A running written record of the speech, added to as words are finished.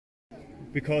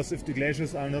because if the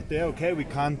glaciers are not there, okay, we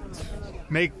can't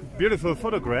make beautiful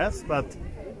photographs, but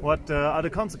what are the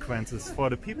consequences for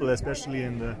the people, especially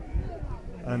in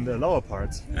the lower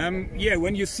parts? Yeah,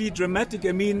 when you see dramatic,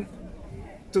 I mean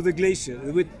to the glacier.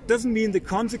 It doesn't mean the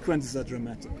consequences are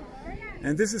dramatic.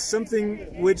 And this is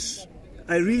something which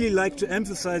I really like to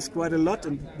emphasize quite a lot,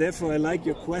 and therefore I like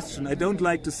your question. I don't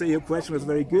like to say your question was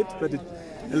very good, but it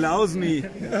allows me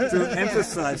to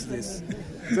emphasize this.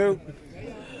 So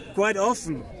quite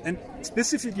often, and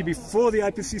specifically before the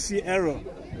IPCC era,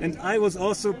 and I was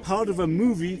also part of a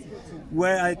movie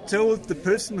where I told the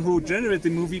person who generated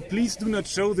the movie, please do not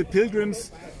show the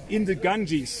pilgrims in the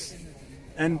Ganges.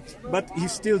 But he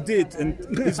still did, and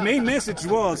his main message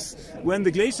was, when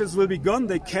the glaciers will be gone,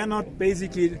 they cannot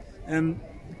basically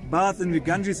bath in the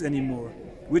Ganges anymore,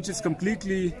 which is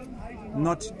completely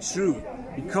not true,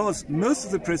 because most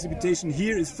of the precipitation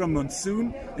here is from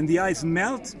monsoon, and the ice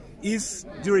melt is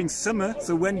during summer,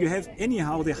 so when you have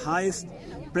anyhow the highest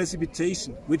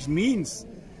precipitation, which means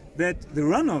that the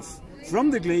runoff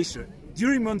from the glacier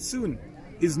during monsoon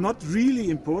is not really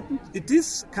important. It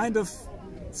is kind of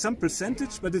some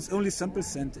percentage, but it's only some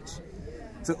percentage.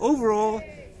 So overall,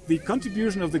 the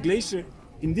contribution of the glacier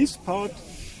in this part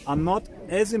are not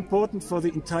as important for the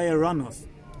entire runoff.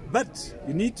 But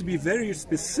you need to be very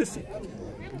specific.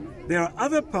 There are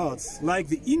other parts, like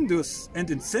the Indus and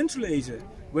in Central Asia,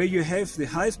 where you have the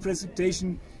highest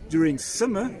precipitation during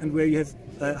summer and where you have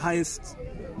the highest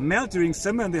melt during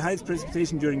summer and the highest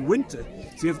precipitation during winter.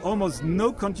 So you have almost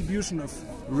no contribution of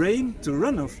rain to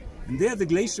runoff. And there the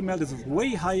glacier melt is of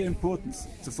way higher importance.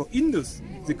 So for Indus,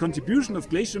 the contribution of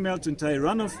glacier melt to entire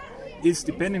runoff is,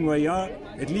 depending where you are,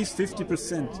 at least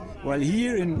 50%. While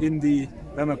here in the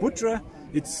Brahmaputra,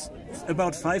 it's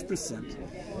about 5%.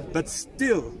 But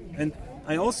still, and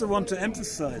I also want to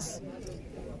emphasize,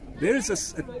 there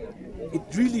is it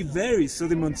really varies. So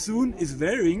the monsoon is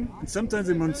varying, and sometimes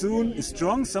the monsoon is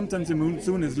strong, sometimes the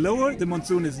monsoon is lower, the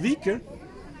monsoon is weaker,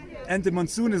 and the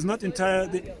monsoon is not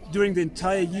during the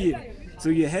entire year. So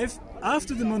you have,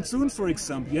 after the monsoon, for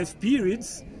example, you have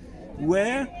periods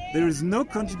where there is no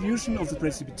contribution of the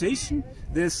precipitation.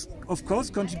 There's, of course,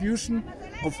 contribution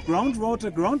of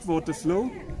groundwater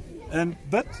flow,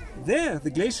 but there the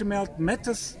glacier melt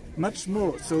matters much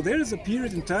more. So there is a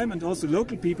period in time, and also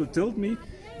local people told me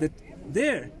that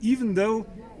there, even though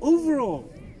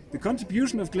overall the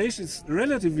contribution of glaciers is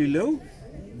relatively low,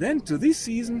 then to this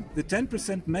season the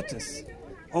 10% matters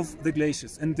of the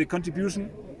glaciers and the contribution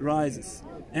rises.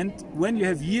 And when you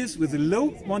have years with a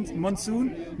low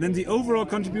monsoon, then the overall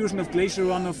contribution of glacier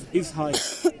runoff is high.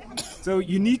 So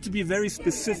you need to be very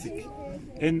specific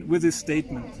with this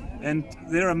statement. And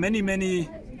there are many, many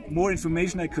more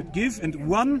information I could give, and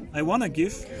one I want to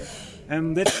give,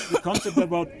 that's the concept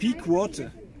about peak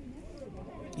water.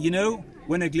 You know,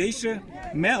 when a glacier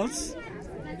melts,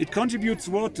 it contributes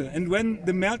water, and when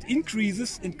the melt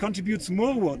increases, it contributes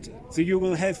more water. So you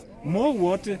will have more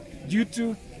water due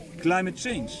to climate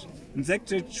change. And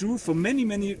that's actually true for many,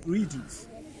 many regions.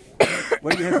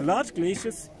 When you have large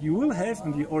glaciers, you will have,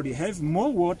 and you already have,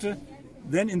 more water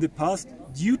than in the past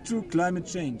due to climate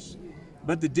change.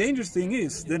 But the dangerous thing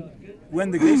is that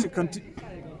when the glacier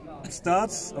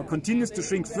starts or continues to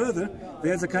shrink further,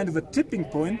 there's a kind of a tipping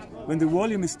point when the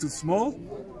volume is too small,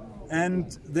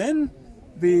 and then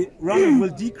the runoff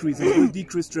will decrease, and it will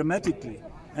decrease dramatically.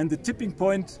 And the tipping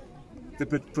point, the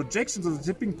projections of the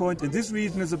tipping point in this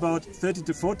region is about 30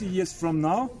 to 40 years from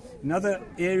now. In other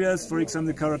areas, for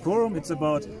example, the Karakoram, it's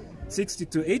about 60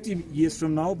 to 80 years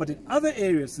from now, but in other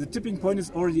areas the tipping point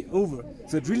is already over.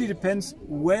 So it really depends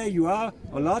where you are,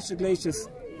 how large the glaciers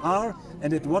are,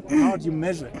 and at what part you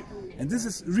measure. And this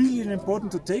is really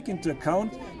important to take into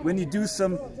account when you do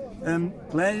some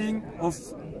planning of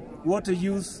water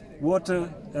use, water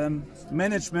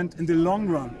management in the long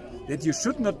run. That you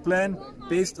should not plan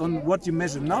based on what you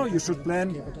measure now, you should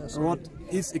plan what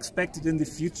is expected in the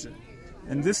future.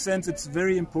 In this sense, it's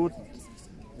very important.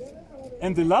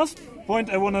 And the last point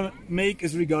I want to make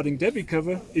is regarding debris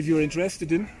cover, if you're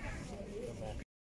interested in.